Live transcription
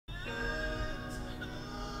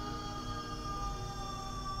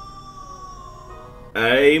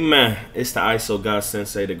Hey man, it's the ISO God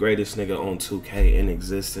Sensei, the greatest nigga on 2K in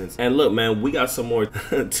existence. And look man, we got some more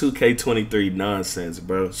 2K23 nonsense,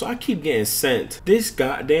 bro. So I keep getting sent this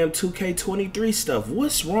goddamn 2K23 stuff.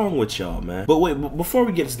 What's wrong with y'all, man? But wait, before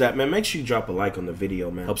we get to that, man, make sure you drop a like on the video,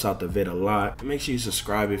 man. Helps out the vid a lot. Make sure you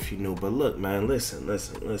subscribe if you're new. But look, man, listen.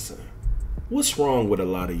 What's wrong with a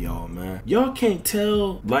lot of y'all, man? Y'all can't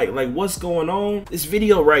tell like what's going on? This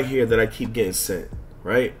video right here that I keep getting sent,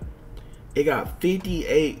 right? It got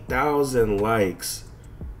 58,000 likes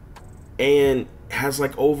and has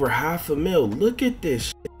like over 500,000. Look at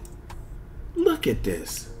this shit. Look at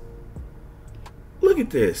this. Look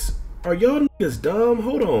at this. Are y'all niggas dumb?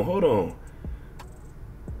 Hold on.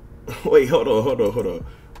 Wait, hold on.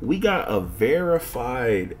 We got a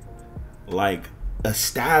verified like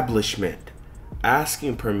establishment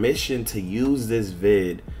asking permission to use this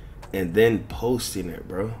vid and then posting it,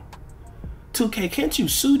 bro. 2K, can't you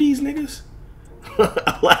sue these niggas?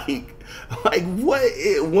 like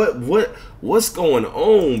what's going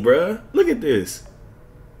on, bruh? Look at this.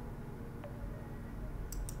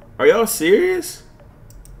 Are y'all serious?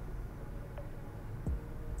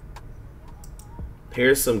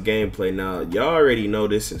 Here's some gameplay. Now, y'all already know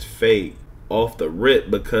this is fake off the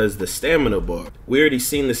rip because the stamina bar. We already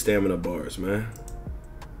seen the stamina bars, man.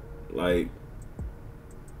 Like,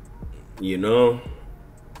 you know.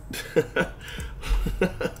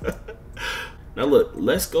 Now look,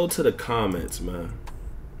 let's go to the comments, man.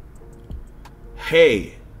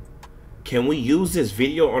 Hey, can we use this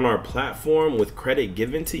video on our platform with credit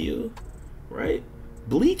given to you? Right?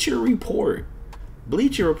 Bleacher Report.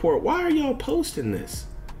 Why are y'all posting this?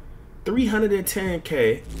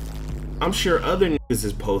 310K. I'm sure other niggas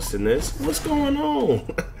is posting this. What's going on?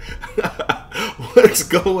 What's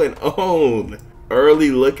going on?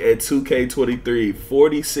 Early look at 2K23,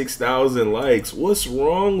 46,000 likes. What's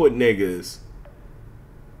wrong with niggas?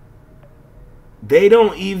 They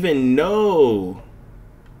don't even know.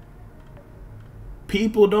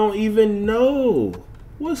 People don't even know.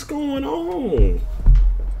 What's going on?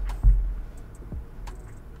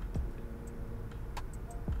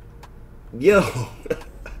 Yo,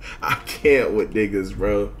 I can't with niggas,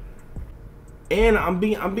 bro. And I'm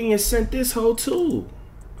being sent this hoe too.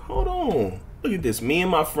 Hold on. Look at this. Me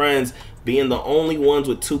and my friends being the only ones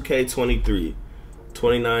with 2K23.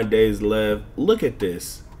 29 days left. Look at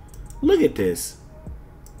this. Look at this.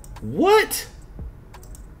 What?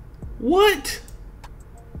 What?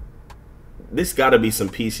 This gotta be some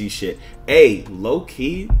PC shit. Hey, low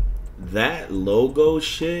key, that logo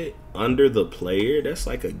shit under the player, that's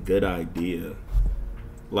like a good idea.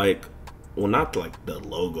 Like, well, not like the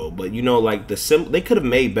logo, but you know, like the symbol. They could have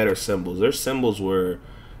made better symbols. Their symbols were,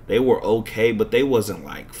 they were okay, but they wasn't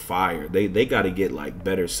like fire. They got to get like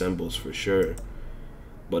better symbols for sure.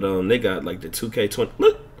 But they got like the 2K20.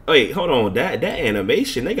 Look, wait, hold on. That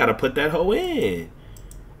animation, they got to put that hoe in.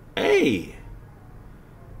 Hey,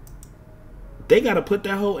 they got to put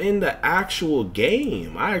that hoe in the actual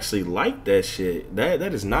game. I actually like that shit. That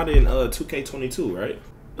is not in 2K22, right?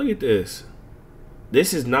 Look at this.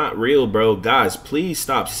 This is not real, bro. Guys, please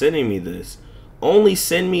stop sending me this. Only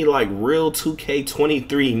send me like real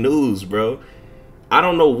 2K23 news, bro. I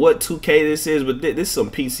don't know what 2K this is, but this is some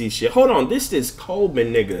PC shit. Hold on, this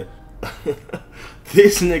Coleman nigga.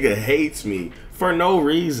 This nigga hates me for no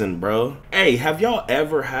reason, bro. Hey, have y'all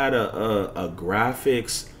ever had a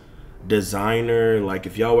graphics designer, like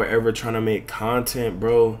if y'all were ever trying to make content,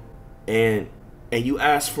 bro, and you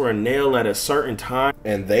ask for a nail at a certain time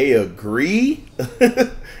and they agree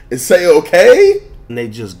and say okay, and they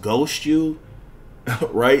just ghost you?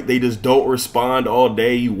 Right? They just don't respond all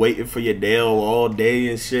day. You waiting for your nail all day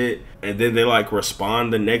and shit, and then they like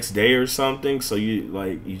respond the next day or something, so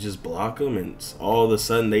you just block them, and all of a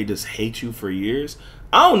sudden they just hate you for years.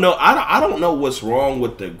 I don't know. I don't know what's wrong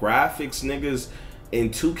with the graphics niggas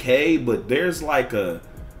in 2K, but there's like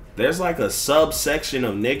a subsection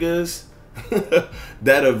of niggas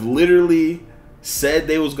that have literally said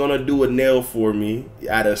they was gonna do a nail for me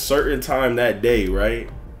at a certain time that day, right?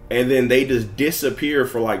 And then they just disappear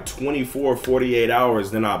for like 24, 48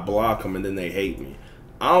 hours. Then I block them and then they hate me.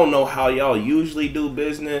 I don't know how y'all usually do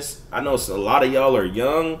business. I know a lot of y'all are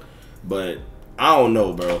young, but I don't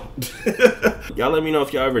know, bro. Y'all let me know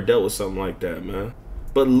if y'all ever dealt with something like that, man.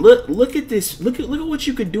 But look at this. Look at what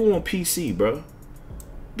you could do on PC, bro.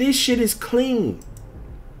 This shit is clean.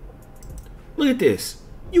 Look at this.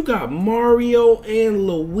 You got Mario and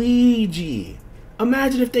Luigi.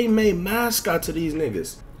 Imagine if they made mascots of these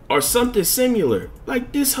niggas. Or something similar.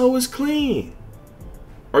 Like, this hoe is clean.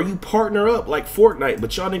 Or you partner up like Fortnite,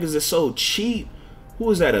 but y'all niggas are so cheap.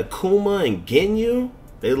 Who is that, Akuma and Ginyu?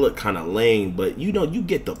 They look kind of lame, but you know, you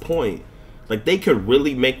get the point. Like, they could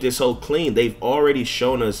really make this whole clean. They've already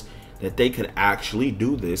shown us that they could actually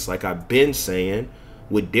do this, like I've been saying,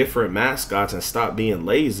 with different mascots, and stop being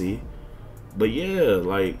lazy. But yeah,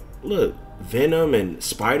 like, look, Venom and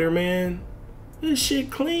Spider-Man, this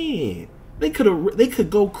shit clean. They could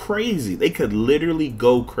go crazy. They could literally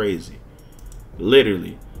go crazy.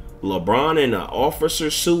 Literally. LeBron in an officer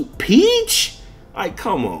suit, Peach? Like,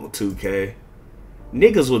 come on, 2K.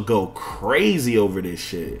 Niggas would go crazy over this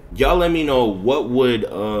shit. Y'all let me know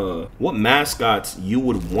what mascots you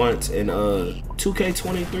would want in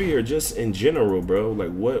 2K23 or just in general, bro.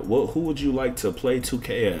 Like, who would you like to play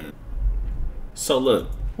 2K as? So look,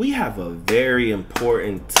 we have a very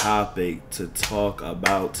important topic to talk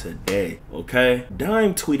about today, okay?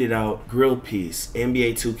 Dime tweeted out, grill piece,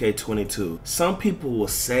 NBA 2K22. Some people will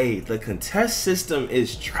say the contest system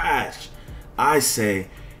is trash. I say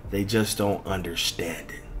they just don't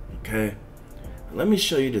understand it, okay? Let me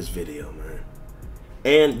show you this video, man.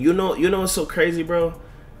 And you know what's so crazy, bro?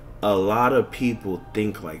 A lot of people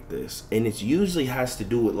think like this, and it usually has to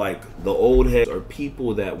do with like the old heads or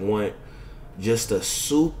people that want just a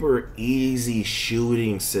super easy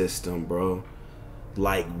shooting system, bro.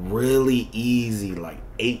 Like really easy, like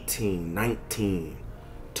 18, 19,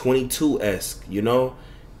 22-esque, you know?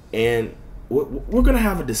 And we're gonna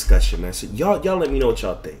have a discussion, man. So y'all let me know what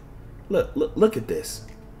y'all think. Look at this.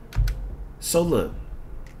 So look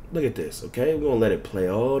at this, okay? We're gonna let it play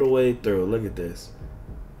all the way through. Look at this.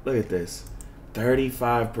 Look at this.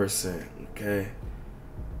 35%, okay?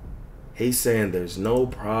 He's saying there's no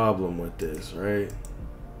problem with this, right?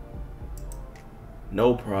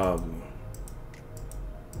 No problem.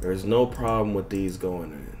 There's no problem with these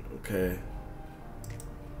going in, okay?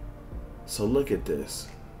 So look at this.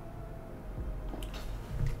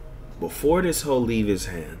 Before this hoe leave his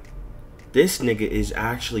hand, this nigga is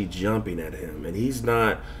actually jumping at him, and he's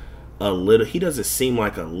not a little, he doesn't seem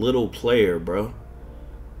like a little player, bro.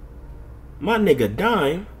 My nigga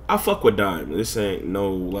Dime, I fuck with Dime. This ain't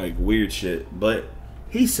no like weird shit, but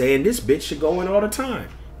he's saying this bitch should go in all the time.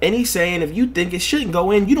 And he's saying if you think it shouldn't go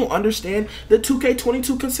in, you don't understand the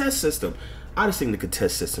 2K22 contest system. I just think the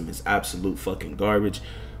contest system is absolute fucking garbage.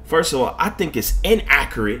 First of all, I think it's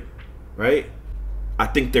inaccurate, right? I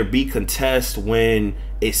think there be contest when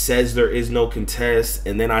it says there is no contest,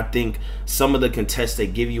 and then I think some of the contests they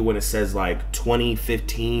give you when it says like 20,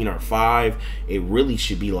 15, or 5, it really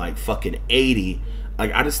should be like fucking 80.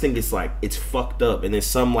 Like, I just think it's like, it's fucked up. And then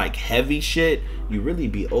some like heavy shit, you really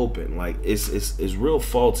be open. Like, it's real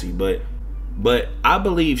faulty. But I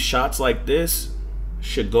believe shots like this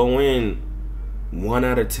should go in 1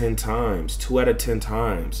 out of 10 times, 2 out of 10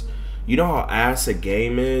 times. You know how ass a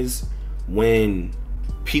game is when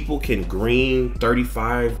people can green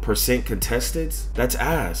 35% contested? That's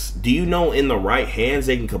ass. Do you know in the right hands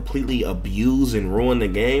they can completely abuse and ruin the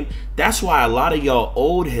game? That's why a lot of y'all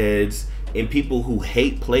old heads and people who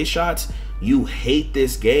hate play shots, you hate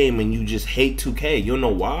this game and you just hate 2K. You know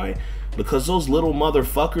why? Because those little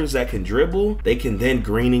motherfuckers that can dribble, they can then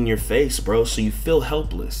green in your face, bro, so you feel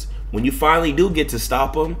helpless. When you finally do get to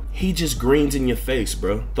stop him, he just greens in your face,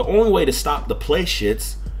 bro. The only way to stop the play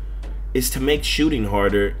shits is to make shooting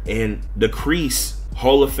harder and decrease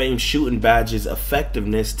Hall of Fame shooting badges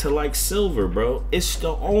effectiveness to like silver, bro. It's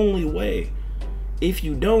the only way. If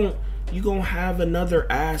you don't, you gonna have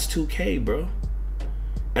another ass 2K, bro.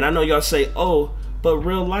 And I know y'all say, oh, but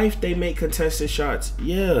real life they make contested shots.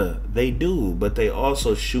 Yeah, they do, but they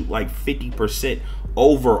also shoot like 50%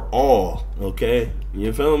 overall, okay?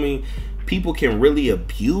 You feel me? People can really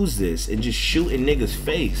abuse this and just shoot in niggas'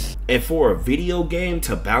 face. And for a video game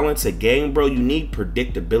to balance a game, bro, you need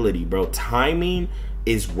predictability, bro. Timing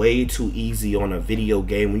is way too easy on a video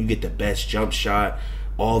game when you get the best jump shot,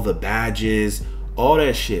 all the badges, all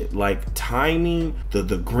that shit. Like timing,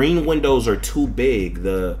 the green windows are too big.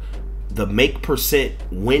 The make percent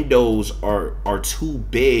windows are too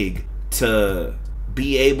big to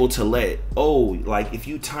be able to let, oh, like if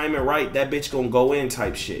you time it right, that bitch gonna go in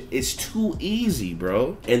type shit. It's too easy,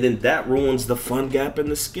 bro. And then that ruins the fun gap and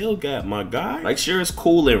the skill gap, my guy. Like, sure, it's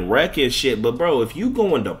cool and wreck and shit, but bro, if you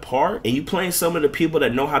going to park and you playing some of the people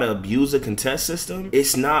that know how to abuse the contest system,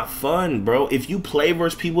 it's not fun, bro. If you play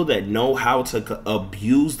versus people that know how to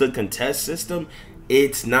abuse the contest system,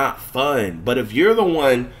 it's not fun. But if you're the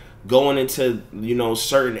one going into, you know,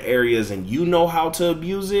 certain areas and you know how to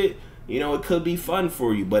abuse it, you know, it could be fun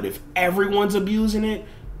for you. But if everyone's abusing it,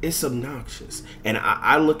 it's obnoxious. And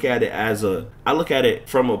I look at it as I look at it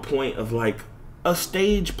from a point of like a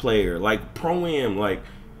stage player, like pro-am, like,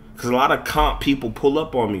 because a lot of comp people pull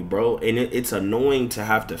up on me, bro, and it's annoying to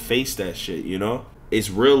have to face that shit, you know? it's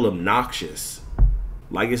real obnoxious.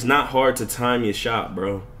 Like, it's not hard to time your shot,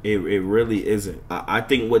 bro. It really isn't. I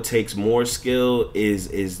think what takes more skill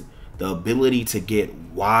is the ability to get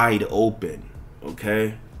wide open,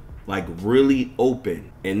 okay? Like, really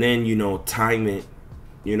open. And then, you know, time it,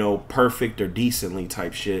 you know, perfect or decently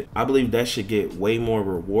type shit. I believe that should get way more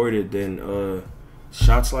rewarded than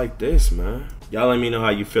shots like this, man. Y'all let me know how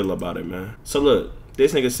you feel about it, man. So look,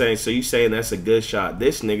 this nigga saying, so you saying that's a good shot.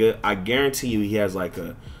 This nigga, I guarantee you he has like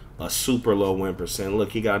a super low win percent.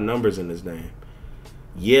 Look, he got numbers in his name.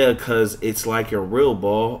 Yeah, cause it's like your real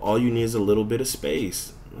ball. All you need is a little bit of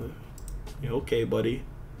space. Yeah, okay, buddy.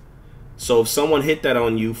 So if someone hit that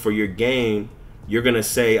on you for your game, you're gonna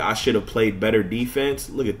say, I should have played better defense.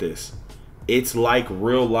 Look at this. It's like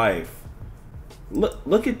real life.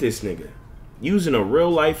 Look at this nigga. Using a real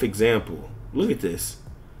life example. Look at this.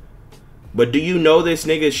 But do you know this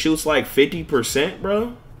nigga shoots like 50%,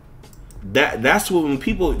 bro? That's what, when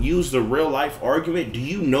people use the real life argument, do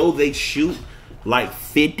you know they shoot like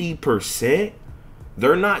 50%?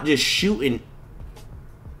 They're not just shooting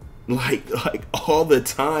like all the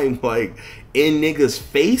time, like in niggas'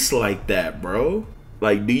 face like that, bro.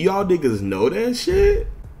 Like, do y'all niggas know that shit?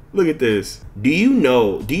 Look at this. Do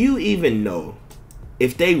you even know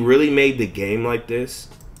if they really made the game like this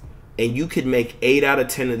and you could make 8 out of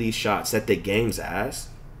 10 of these shots that the game's ass?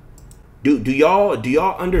 Do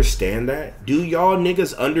y'all understand that? Do y'all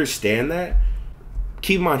niggas understand that?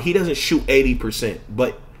 Keep in mind, he doesn't shoot 80%,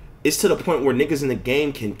 but it's to the point where niggas in the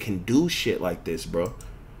game can do shit like this, bro.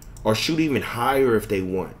 Or shoot even higher if they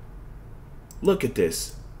want. Look at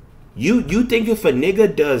this. You think if a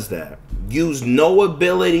nigga does that, use no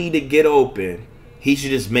ability to get open, he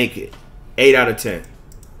should just make it 8 out of 10?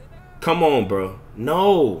 Come on, bro.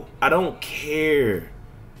 No, I don't care.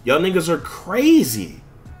 Y'all niggas are crazy.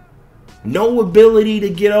 No ability to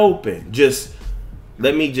get open. Just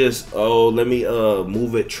let me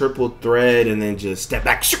move it triple thread and then just step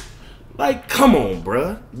back. Like, come on,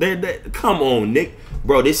 bro. Come on, Nick.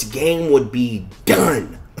 Bro, this game would be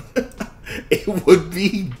done. It would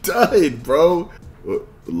be done, bro.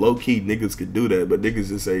 Low-key niggas could do that, but niggas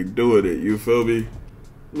just ain't doing it. You feel me?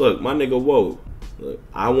 Look, my nigga woke. Look,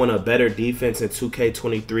 I want a better defense in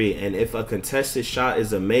 2K23, and if a contested shot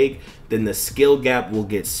is a make, then the skill gap will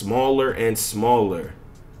get smaller and smaller.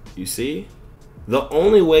 You see? The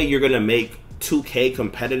only way you're gonna make 2K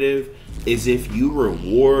competitive is if you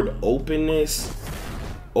reward openness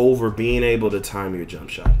over being able to time your jump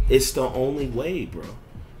shot. It's the only way, bro.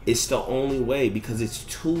 It's the only way, because it's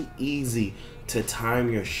too easy to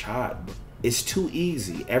time your shot. It's too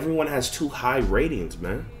easy. Everyone has too high ratings,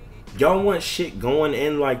 man. Y'all want shit going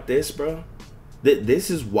in like this, bro? This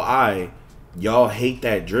is why y'all hate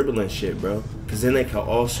that dribbling shit, bro. Because then they can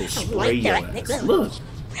also spray your ass. Look.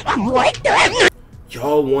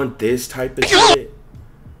 Y'all want this type of shit?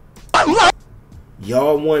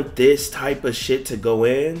 Y'all want this type of shit to go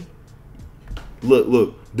in?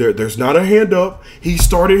 Look. There's not a hand up. He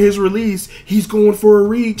started his release. He's going for a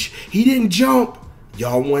reach. He didn't jump.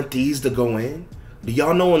 Y'all want these to go in? Do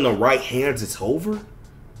y'all know in the right hands it's over?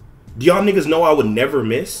 Do y'all niggas know I would never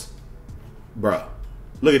miss? Bruh,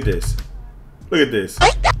 look at this. Look at this.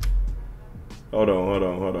 Hold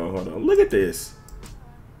on. Look at this.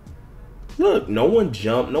 Look, no one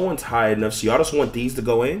jumped. No one's high enough. So y'all just want these to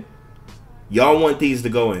go in? Y'all want these to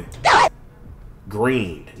go in?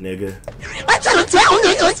 Green, nigga. I'm trying to tell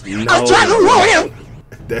niggas. I'm trying to roll him.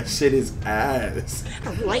 That shit is ass.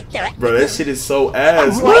 Bro, that shit is so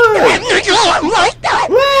ass. Look.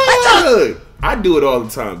 I do it all the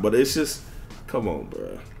time, but it's just, come on,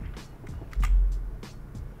 bro.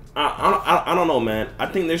 I don't know, man. I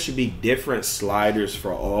think there should be different sliders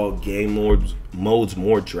for all game modes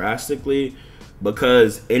more drastically,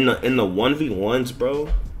 because in the 1v1s, bro,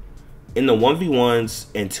 in the 1v1s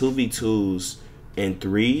and 2v2s and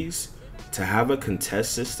 3s, to have a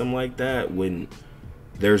contest system like that when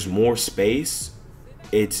there's more space,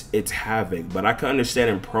 it's havoc. But I can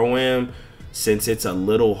understand in Pro-Am, since it's a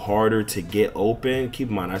little harder to get open. Keep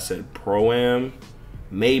in mind, I said Pro-Am,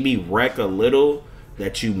 maybe Rec a little,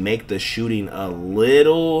 that you make the shooting a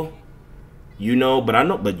little, you know. But I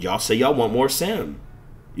know, but y'all say y'all want more sim.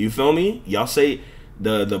 You feel me? Y'all say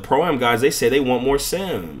the Pro-Am guys, they say they want more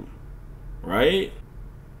sim, right?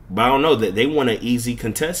 But I don't know, that they want an easy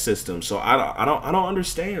contest system. So I don't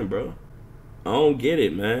understand, bro. I don't get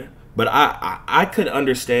it, man. But I could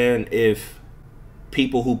understand if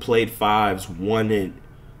people who played 5s wanted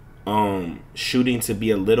shooting to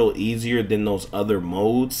be a little easier than those other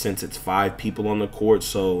modes, since it's 5 people on the court.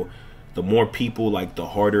 So the more people, like, the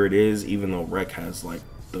harder it is, even though Rec has like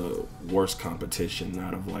the worst competition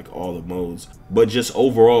out of like all the modes. But just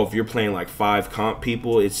overall, if you're playing like 5 comp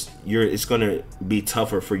people, it's gonna be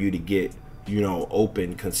tougher for you to get, you know,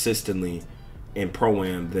 open consistently in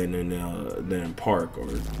Pro-Am than in Park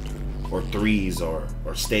or threes or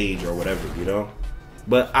stage or whatever, you know.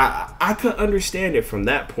 But I could understand it from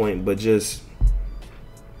that point, but just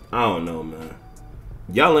I don't know, man.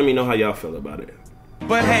 Y'all let me know how y'all feel about it.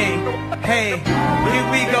 But hey, here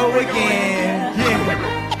we go again.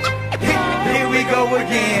 Yeah. Here we go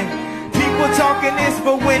again. People talking this,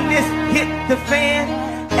 but when this hit the fan,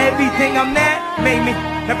 everything I'm that made me.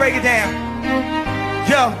 Now break it down.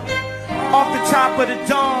 Yo, off the top of the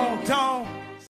dome.